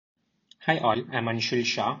Hi all, I'm Anshul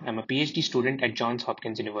Shah. I'm a PhD student at Johns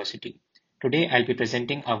Hopkins University. Today I'll be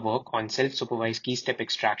presenting a work on self-supervised key step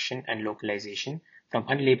extraction and localization from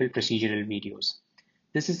unlabeled procedural videos.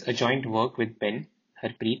 This is a joint work with Ben,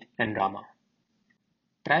 Harpreet, and Rama.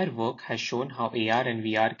 Prior work has shown how AR and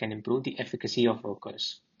VR can improve the efficacy of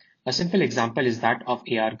workers. A simple example is that of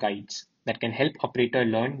AR guides that can help operator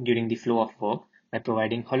learn during the flow of work by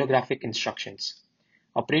providing holographic instructions.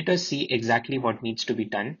 Operators see exactly what needs to be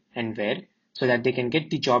done and where so that they can get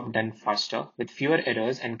the job done faster with fewer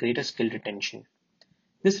errors and greater skill retention.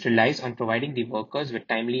 This relies on providing the workers with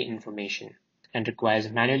timely information and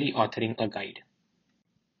requires manually authoring a guide.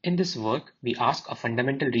 In this work, we ask a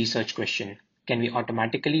fundamental research question. Can we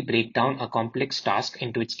automatically break down a complex task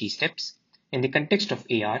into its key steps? In the context of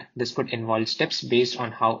AR, this could involve steps based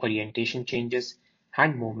on how orientation changes,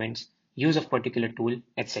 hand movements, use of particular tool,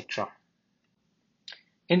 etc.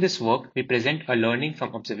 In this work, we present a learning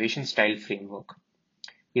from observation style framework.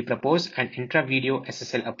 We propose an intra-video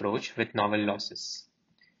SSL approach with novel losses.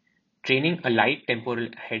 Training a light temporal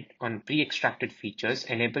head on pre-extracted features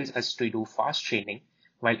enables us to do fast training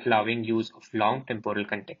while allowing use of long temporal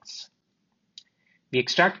contexts. We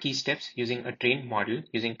extract key steps using a trained model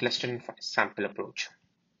using cluster and sample approach.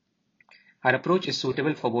 Our approach is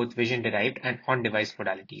suitable for both vision-derived and on-device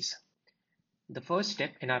modalities. The first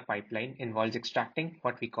step in our pipeline involves extracting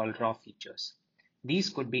what we call raw features. These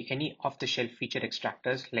could be any off-the-shelf feature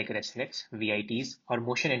extractors like ResNets, VITs, or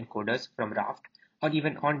motion encoders from Raft, or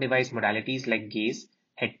even on-device modalities like gaze,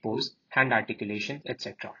 head pose, hand articulation,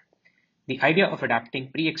 etc. The idea of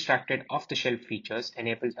adapting pre-extracted off-the-shelf features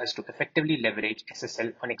enables us to effectively leverage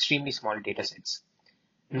SSL on extremely small datasets.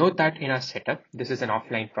 Note that in our setup, this is an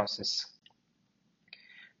offline process.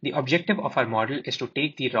 The objective of our model is to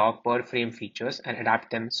take the raw per frame features and adapt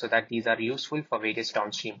them so that these are useful for various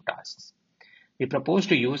downstream tasks. We propose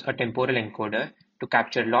to use a temporal encoder to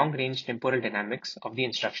capture long-range temporal dynamics of the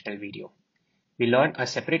instructional video. We learn a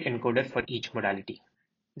separate encoder for each modality.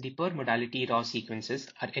 The per modality raw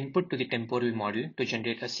sequences are input to the temporal model to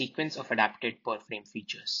generate a sequence of adapted per frame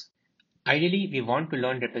features. Ideally, we want to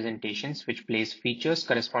learn representations which place features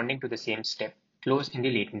corresponding to the same step close in the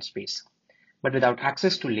latent space. But without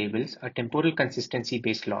access to labels, a temporal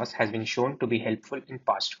consistency-based loss has been shown to be helpful in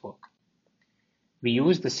past work. We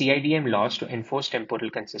use the CIDM loss to enforce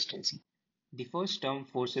temporal consistency. The first term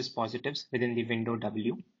forces positives within the window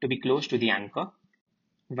W to be close to the anchor,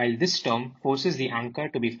 while this term forces the anchor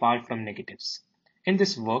to be far from negatives. In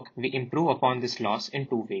this work, we improve upon this loss in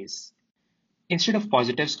two ways. Instead of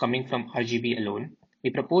positives coming from RGB alone,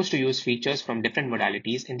 we propose to use features from different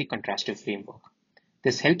modalities in the contrastive framework.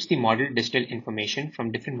 This helps the model distill information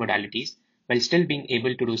from different modalities while still being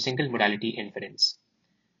able to do single modality inference.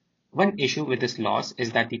 One issue with this loss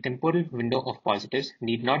is that the temporal window of positives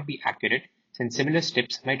need not be accurate since similar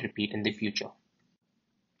steps might repeat in the future.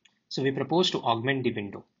 So we propose to augment the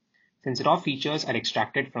window. Since raw features are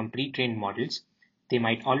extracted from pre-trained models, they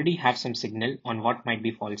might already have some signal on what might be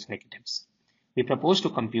false negatives. We propose to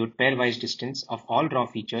compute pairwise distance of all raw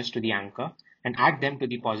features to the anchor and add them to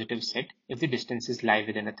the positive set if the distances lie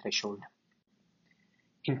within a threshold.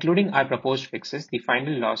 Including our proposed fixes, the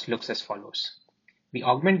final loss looks as follows. We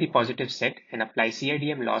augment the positive set and apply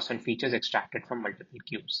CIDM loss on features extracted from multiple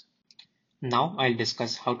cubes. Now I'll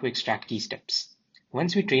discuss how to extract key steps.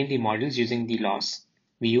 Once we train the models using the loss,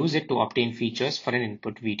 we use it to obtain features for an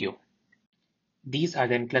input video. These are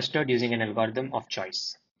then clustered using an algorithm of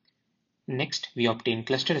choice. Next, we obtain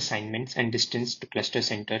cluster assignments and distance to cluster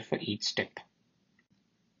center for each step.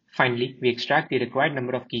 Finally, we extract the required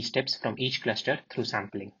number of key steps from each cluster through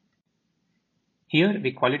sampling. Here,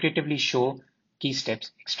 we qualitatively show key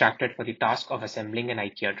steps extracted for the task of assembling an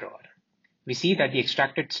IKEA drawer. We see that the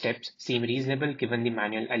extracted steps seem reasonable given the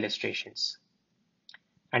manual illustrations.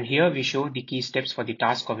 And here we show the key steps for the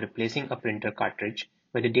task of replacing a printer cartridge,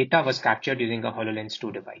 where the data was captured using a HoloLens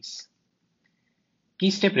 2 device.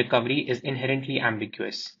 Key step recovery is inherently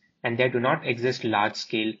ambiguous, and there do not exist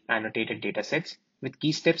large-scale annotated datasets with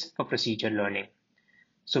key steps for procedure learning.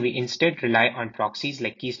 So we instead rely on proxies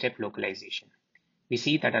like key step localization. We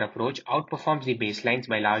see that our approach outperforms the baselines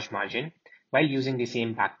by large margin while using the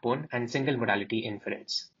same backbone and single modality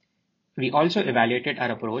inference. We also evaluated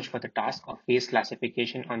our approach for the task of face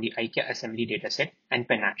classification on the IKEA assembly dataset and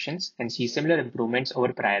pen actions and see similar improvements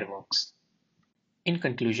over prior works. In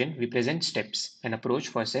conclusion, we present steps, an approach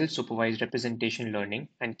for self-supervised representation learning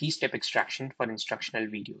and key step extraction for instructional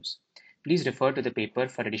videos. Please refer to the paper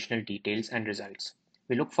for additional details and results.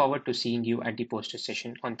 We look forward to seeing you at the poster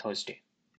session on Thursday.